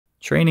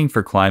Training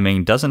for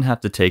climbing doesn't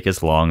have to take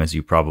as long as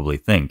you probably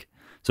think.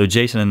 So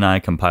Jason and I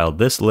compiled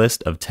this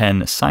list of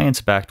 10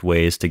 science-backed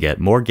ways to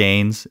get more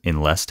gains in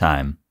less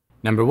time.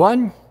 Number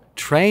 1,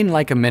 train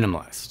like a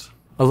minimalist.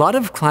 A lot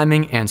of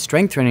climbing and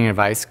strength training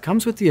advice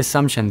comes with the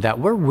assumption that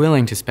we're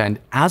willing to spend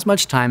as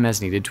much time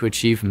as needed to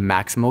achieve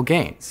maximal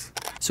gains.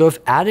 So if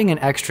adding an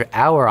extra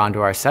hour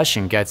onto our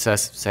session gets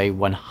us, say,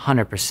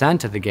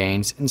 100% of the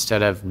gains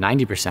instead of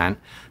 90%,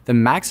 the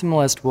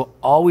maximalist will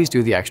always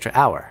do the extra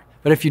hour.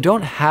 But if you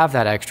don't have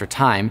that extra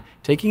time,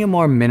 taking a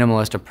more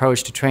minimalist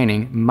approach to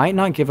training might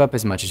not give up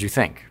as much as you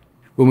think.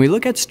 When we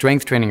look at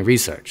strength training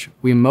research,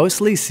 we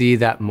mostly see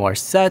that more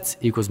sets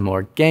equals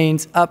more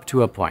gains up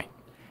to a point.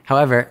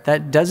 However,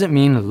 that doesn't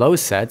mean low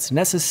sets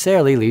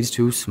necessarily leads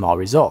to small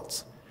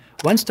results.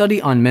 One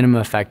study on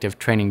minimum effective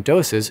training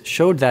doses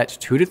showed that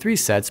 2 to 3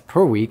 sets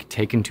per week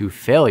taken to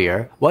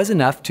failure was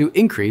enough to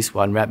increase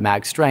 1 rep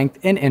max strength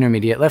in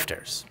intermediate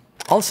lifters.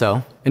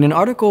 Also, in an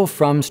article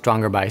from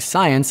Stronger by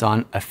Science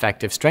on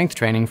effective strength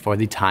training for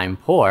the time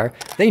poor,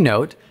 they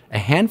note a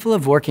handful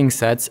of working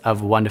sets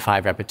of 1 to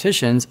 5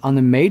 repetitions on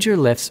the major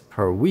lifts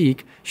per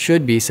week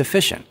should be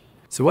sufficient.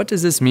 So what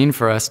does this mean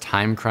for us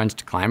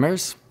time-crunched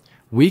climbers?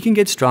 We can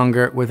get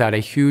stronger without a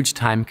huge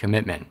time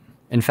commitment.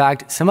 In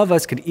fact, some of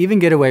us could even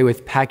get away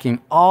with packing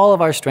all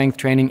of our strength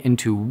training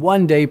into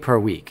 1 day per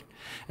week.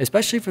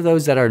 Especially for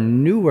those that are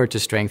newer to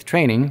strength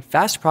training,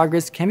 fast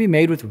progress can be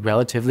made with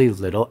relatively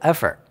little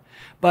effort.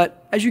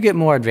 But as you get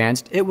more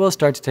advanced, it will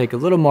start to take a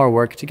little more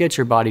work to get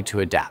your body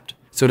to adapt.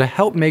 So to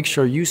help make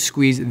sure you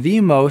squeeze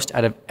the most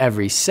out of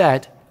every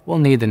set, we'll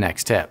need the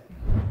next tip.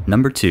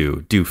 Number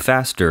 2, do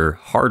faster,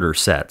 harder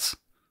sets.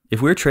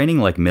 If we're training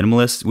like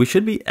minimalists, we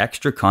should be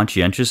extra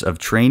conscientious of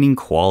training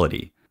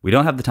quality. We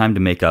don't have the time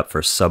to make up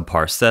for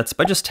subpar sets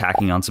by just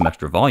tacking on some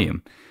extra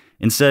volume.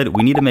 Instead,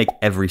 we need to make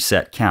every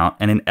set count,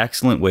 and an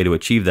excellent way to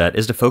achieve that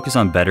is to focus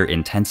on better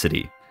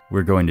intensity.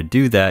 We're going to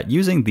do that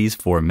using these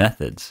 4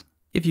 methods.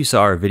 If you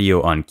saw our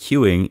video on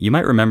cueing, you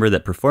might remember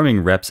that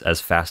performing reps as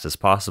fast as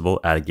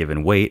possible at a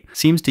given weight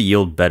seems to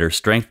yield better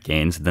strength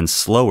gains than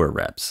slower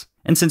reps.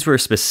 And since we're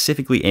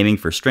specifically aiming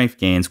for strength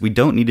gains, we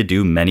don't need to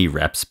do many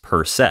reps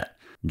per set.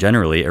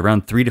 Generally,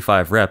 around 3 to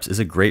 5 reps is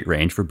a great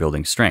range for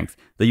building strength,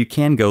 though you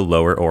can go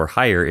lower or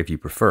higher if you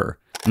prefer.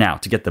 Now,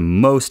 to get the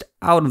most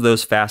out of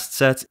those fast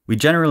sets, we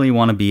generally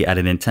want to be at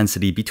an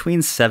intensity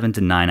between 7 to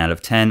 9 out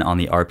of 10 on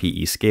the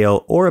RPE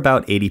scale, or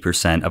about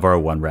 80% of our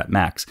 1 rep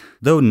max,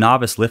 though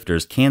novice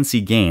lifters can see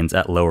gains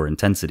at lower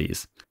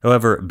intensities.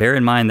 However, bear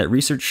in mind that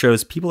research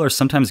shows people are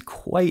sometimes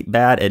quite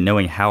bad at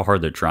knowing how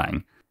hard they're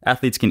trying.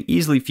 Athletes can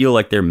easily feel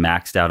like they're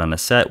maxed out on a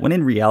set, when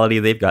in reality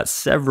they've got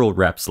several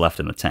reps left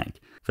in the tank.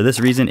 For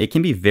this reason, it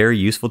can be very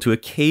useful to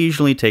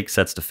occasionally take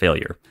sets to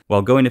failure.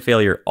 While going to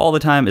failure all the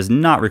time is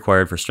not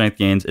required for strength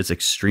gains, it's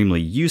extremely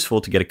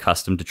useful to get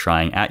accustomed to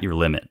trying at your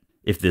limit.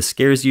 If this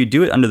scares you,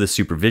 do it under the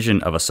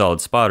supervision of a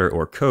solid spotter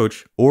or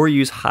coach, or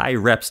use high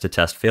reps to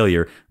test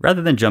failure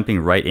rather than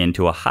jumping right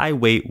into a high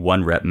weight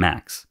 1 rep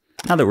max.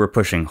 Now that we're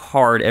pushing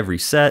hard every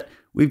set,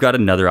 we've got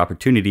another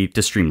opportunity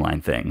to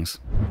streamline things.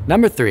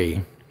 Number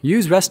 3,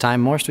 use rest time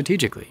more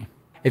strategically.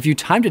 If you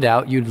timed it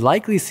out, you'd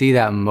likely see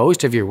that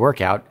most of your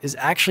workout is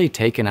actually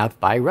taken up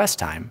by rest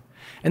time.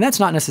 And that's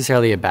not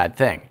necessarily a bad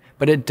thing,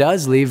 but it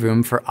does leave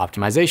room for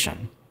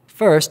optimization.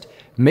 First,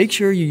 make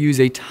sure you use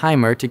a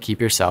timer to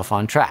keep yourself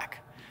on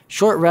track.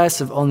 Short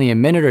rests of only a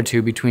minute or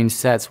 2 between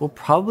sets will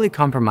probably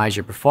compromise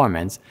your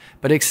performance,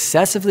 but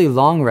excessively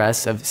long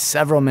rests of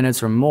several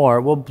minutes or more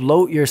will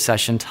bloat your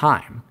session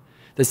time.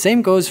 The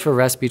same goes for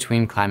rest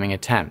between climbing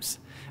attempts.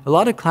 A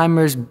lot of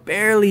climbers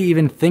barely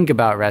even think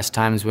about rest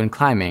times when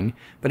climbing,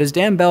 but as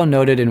Dan Bell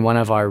noted in one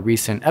of our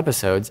recent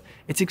episodes,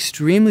 it's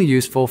extremely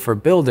useful for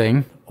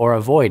building or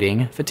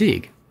avoiding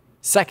fatigue.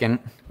 Second,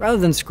 rather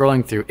than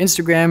scrolling through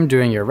Instagram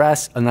during your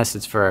rest, unless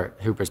it's for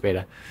Hooper's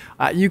Beta,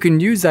 you can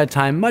use that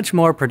time much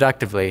more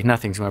productively.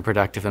 Nothing's more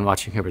productive than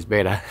watching Hooper's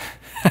Beta.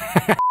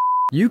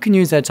 You can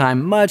use that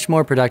time much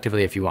more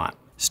productively if you want.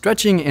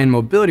 Stretching and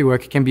mobility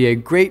work can be a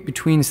great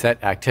between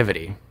set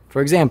activity.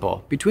 For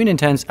example, between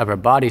intense upper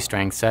body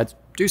strength sets,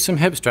 do some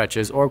hip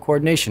stretches or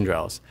coordination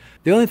drills.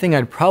 The only thing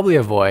I'd probably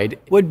avoid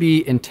would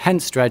be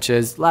intense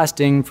stretches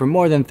lasting for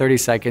more than 30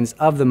 seconds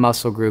of the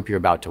muscle group you're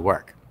about to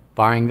work.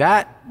 Barring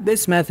that,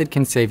 this method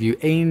can save you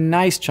a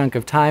nice chunk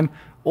of time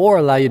or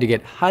allow you to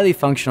get highly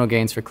functional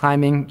gains for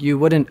climbing you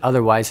wouldn't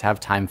otherwise have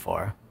time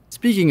for.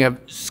 Speaking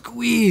of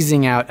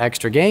squeezing out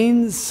extra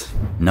gains...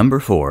 Number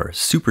 4,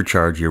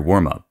 supercharge your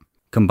warm-up.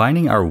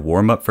 Combining our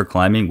warm-up for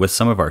climbing with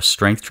some of our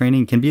strength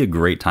training can be a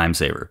great time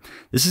saver.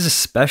 This is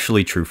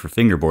especially true for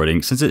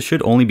fingerboarding, since it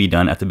should only be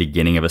done at the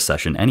beginning of a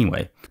session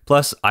anyway.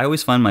 Plus, I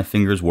always find my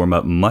fingers warm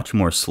up much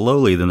more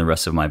slowly than the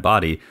rest of my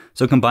body,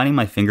 so combining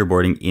my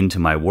fingerboarding into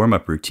my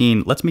warm-up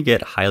routine lets me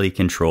get highly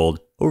controlled,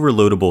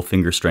 overloadable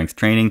finger strength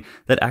training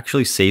that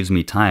actually saves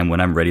me time when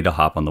I'm ready to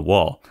hop on the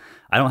wall.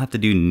 I don't have to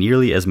do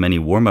nearly as many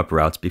warm-up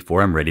routes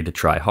before I'm ready to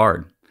try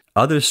hard.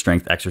 Other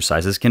strength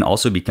exercises can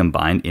also be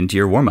combined into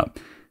your warm-up.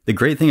 The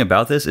great thing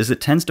about this is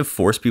it tends to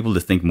force people to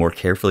think more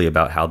carefully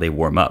about how they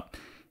warm up.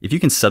 If you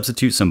can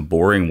substitute some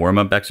boring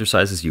warm-up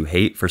exercises you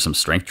hate for some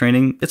strength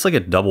training, it's like a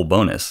double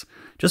bonus.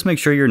 Just make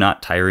sure you're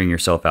not tiring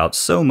yourself out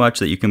so much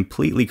that you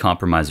completely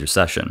compromise your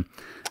session.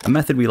 A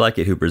method we like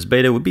at Hooper's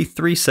Beta would be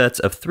 3 sets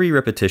of 3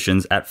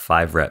 repetitions at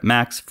 5 rep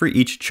max for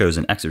each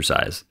chosen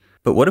exercise.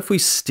 But what if we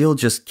still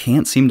just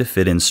can't seem to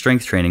fit in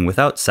strength training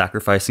without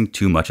sacrificing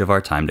too much of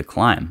our time to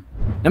climb?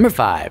 Number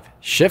 5,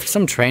 shift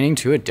some training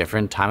to a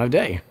different time of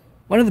day.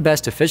 One of the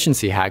best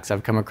efficiency hacks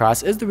I've come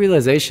across is the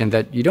realization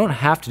that you don't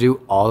have to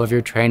do all of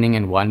your training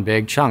in one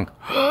big chunk.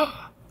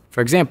 For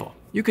example,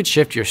 you could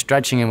shift your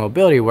stretching and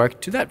mobility work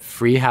to that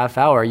free half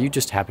hour you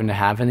just happen to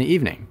have in the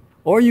evening.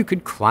 Or you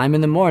could climb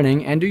in the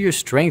morning and do your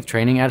strength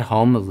training at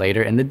home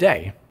later in the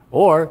day.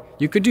 Or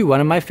you could do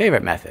one of my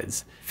favorite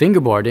methods,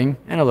 fingerboarding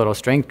and a little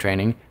strength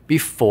training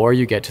before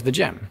you get to the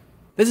gym.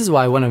 This is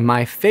why one of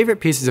my favorite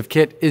pieces of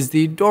kit is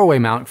the doorway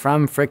mount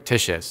from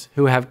Frictitious,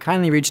 who have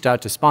kindly reached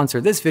out to sponsor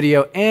this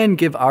video and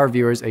give our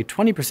viewers a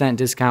 20%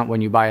 discount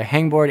when you buy a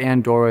hangboard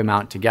and doorway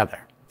mount together.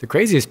 The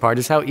craziest part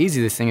is how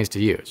easy this thing is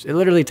to use. It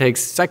literally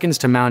takes seconds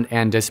to mount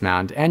and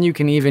dismount, and you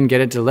can even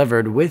get it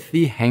delivered with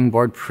the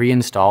hangboard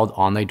pre-installed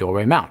on the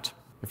doorway mount.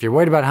 If you're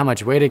worried about how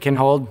much weight it can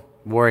hold,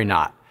 worry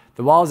not.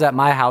 The walls at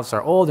my house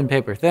are old and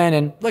paper thin,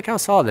 and look how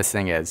solid this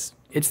thing is.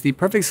 It's the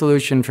perfect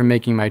solution for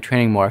making my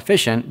training more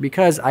efficient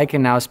because I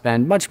can now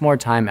spend much more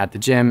time at the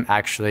gym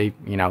actually,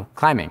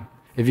 climbing.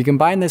 If you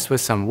combine this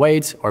with some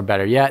weights, or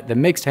better yet, the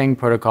mixed hang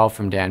protocol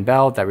from Dan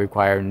Bell that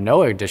require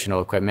no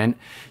additional equipment,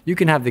 you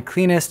can have the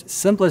cleanest,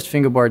 simplest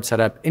fingerboard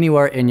setup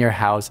anywhere in your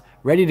house,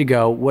 ready to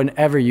go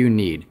whenever you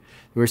need.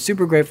 We're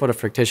super grateful to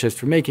Frictitious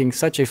for making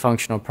such a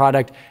functional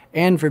product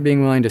and for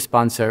being willing to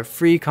sponsor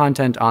free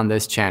content on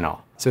this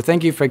channel. So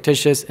thank you,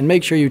 Frictitious, and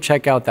make sure you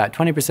check out that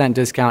 20%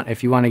 discount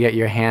if you want to get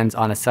your hands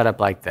on a setup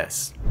like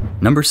this.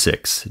 Number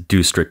 6,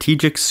 do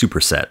strategic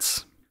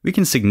supersets. We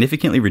can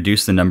significantly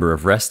reduce the number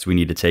of rests we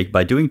need to take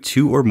by doing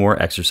 2 or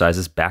more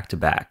exercises back to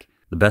back.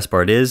 The best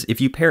part is, if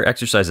you pair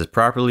exercises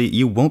properly,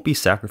 you won't be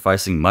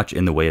sacrificing much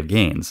in the way of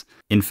gains.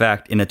 In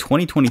fact, in a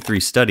 2023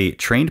 study,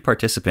 trained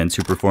participants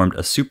who performed a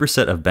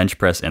superset of bench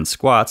press and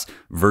squats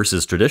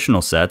versus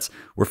traditional sets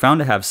were found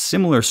to have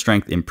similar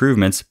strength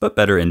improvements, but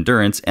better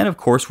endurance, and of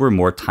course were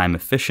more time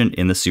efficient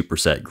in the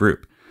superset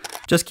group.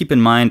 Just keep in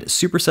mind,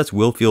 supersets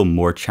will feel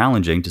more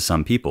challenging to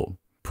some people.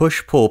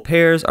 Push-pull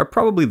pairs are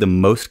probably the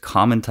most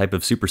common type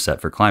of superset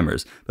for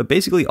climbers, but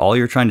basically all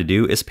you're trying to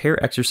do is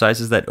pair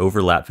exercises that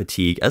overlap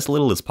fatigue as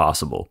little as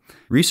possible.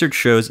 Research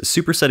shows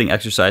supersetting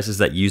exercises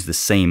that use the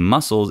same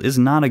muscles is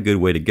not a good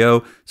way to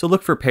go, so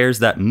look for pairs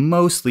that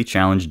mostly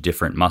challenge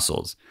different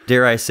muscles.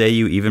 Dare I say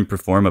you even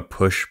perform a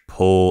push,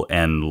 pull,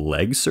 and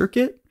leg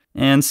circuit?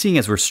 And seeing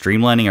as we're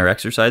streamlining our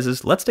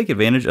exercises, let's take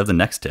advantage of the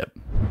next tip.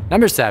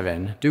 Number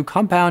 7, do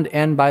compound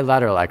and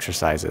bilateral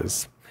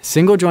exercises.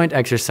 Single joint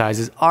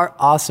exercises are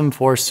awesome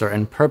for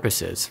certain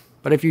purposes,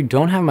 but if you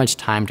don't have much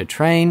time to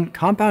train,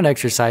 compound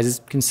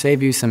exercises can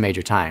save you some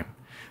major time.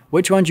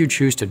 Which ones you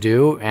choose to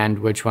do and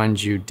which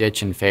ones you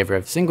ditch in favor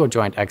of single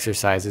joint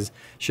exercises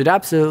should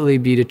absolutely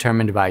be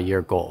determined by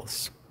your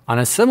goals. On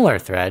a similar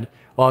thread,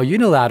 while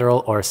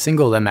unilateral or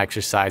single limb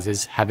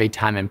exercises have a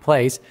time and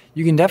place,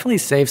 you can definitely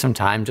save some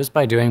time just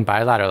by doing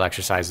bilateral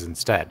exercises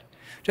instead.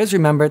 Just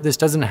remember, this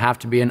doesn't have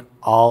to be an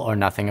all or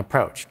nothing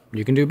approach.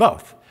 You can do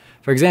both.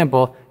 For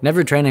example,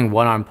 never training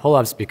one-arm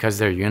pull-ups because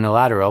they're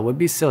unilateral would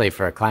be silly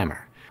for a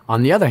climber.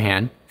 On the other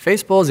hand,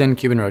 face pulls and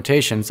Cuban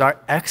rotations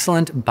are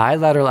excellent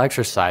bilateral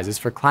exercises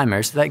for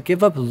climbers that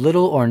give up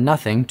little or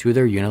nothing to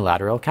their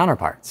unilateral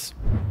counterparts.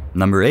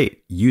 Number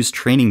 8, use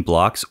training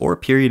blocks or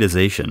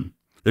periodization.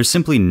 There's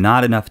simply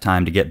not enough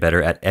time to get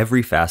better at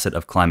every facet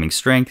of climbing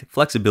strength,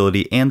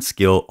 flexibility, and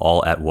skill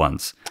all at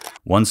once.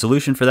 One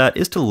solution for that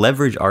is to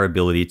leverage our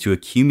ability to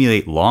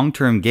accumulate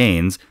long-term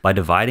gains by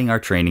dividing our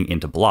training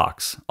into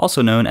blocks,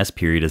 also known as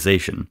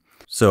periodization.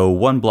 So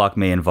one block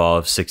may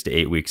involve 6 to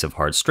 8 weeks of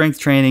hard strength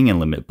training and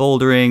limit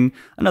bouldering.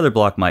 Another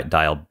block might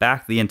dial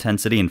back the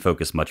intensity and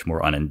focus much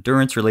more on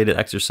endurance-related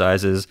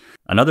exercises.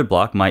 Another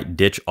block might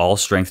ditch all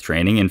strength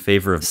training in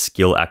favor of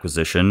skill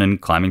acquisition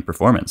and climbing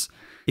performance.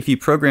 If you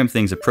program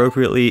things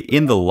appropriately,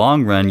 in the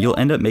long run, you'll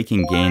end up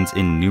making gains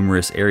in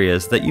numerous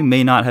areas that you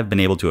may not have been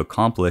able to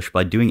accomplish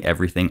by doing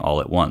everything all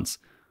at once.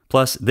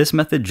 Plus, this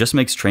method just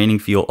makes training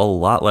feel a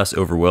lot less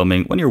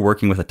overwhelming when you're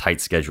working with a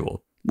tight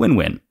schedule.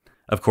 Win-win.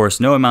 Of course,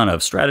 no amount of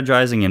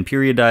strategizing and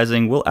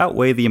periodizing will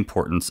outweigh the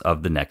importance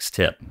of the next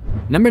tip.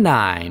 Number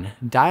 9,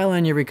 dial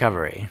in your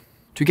recovery.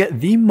 To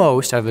get the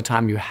most out of the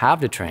time you have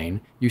to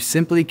train, you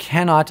simply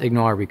cannot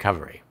ignore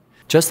recovery.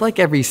 Just like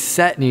every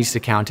set needs to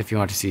count if you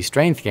want to see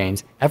strength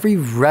gains, every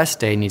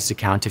rest day needs to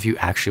count if you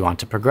actually want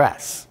to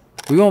progress.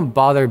 We won't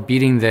bother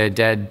beating the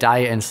dead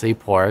diet and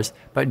sleep horse,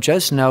 but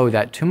just know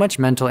that too much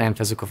mental and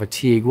physical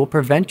fatigue will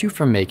prevent you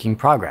from making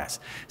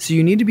progress, so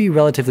you need to be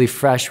relatively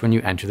fresh when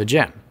you enter the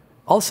gym.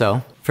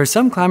 Also, for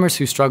some climbers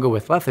who struggle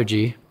with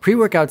lethargy,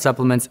 pre-workout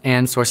supplements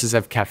and sources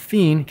of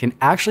caffeine can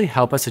actually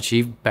help us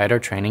achieve better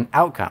training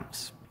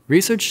outcomes.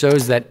 Research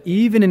shows that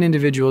even in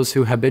individuals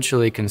who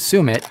habitually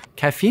consume it,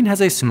 caffeine has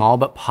a small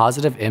but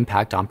positive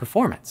impact on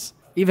performance.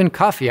 even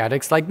coffee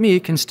addicts like me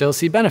can still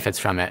see benefits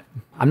from it.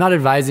 I'm not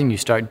advising you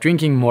start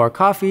drinking more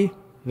coffee,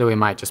 though we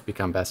might just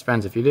become best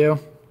friends if you do.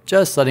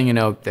 Just letting you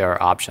know there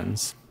are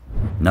options.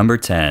 Number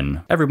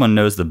 10. Everyone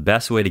knows the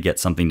best way to get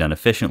something done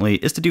efficiently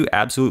is to do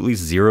absolutely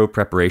zero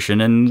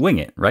preparation and wing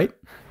it, right?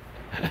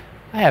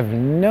 I have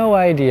no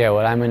idea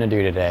what I'm going to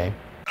do today.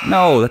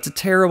 No, that's a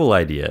terrible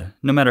idea.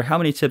 No matter how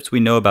many tips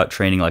we know about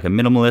training like a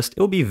minimalist, it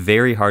will be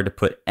very hard to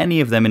put any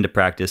of them into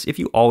practice if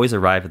you always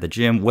arrive at the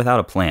gym without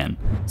a plan.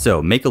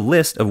 So make a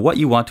list of what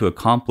you want to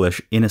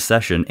accomplish in a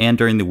session and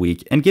during the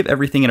week, and give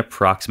everything an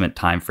approximate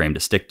time frame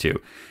to stick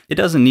to. It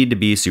doesn't need to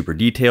be super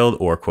detailed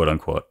or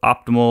quote-unquote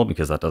optimal,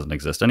 because that doesn't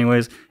exist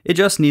anyways. It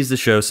just needs to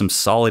show some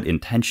solid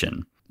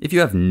intention. If you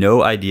have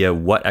no idea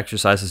what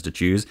exercises to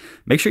choose,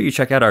 make sure you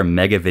check out our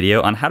mega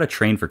video on how to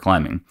train for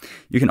climbing.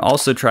 You can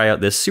also try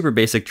out this super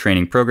basic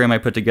training program I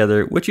put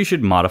together, which you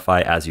should modify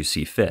as you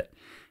see fit.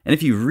 And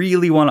if you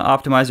really want to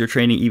optimize your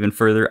training even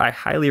further, I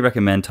highly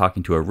recommend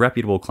talking to a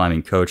reputable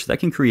climbing coach that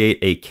can create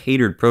a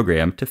catered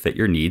program to fit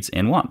your needs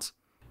and wants.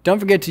 Don't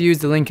forget to use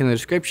the link in the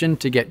description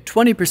to get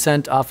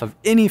 20% off of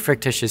any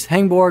fictitious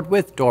hangboard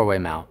with doorway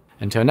mount.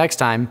 Until next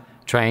time,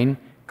 train,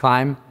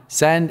 climb,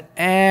 send,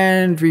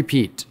 and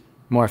repeat.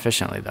 More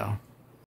efficiently though.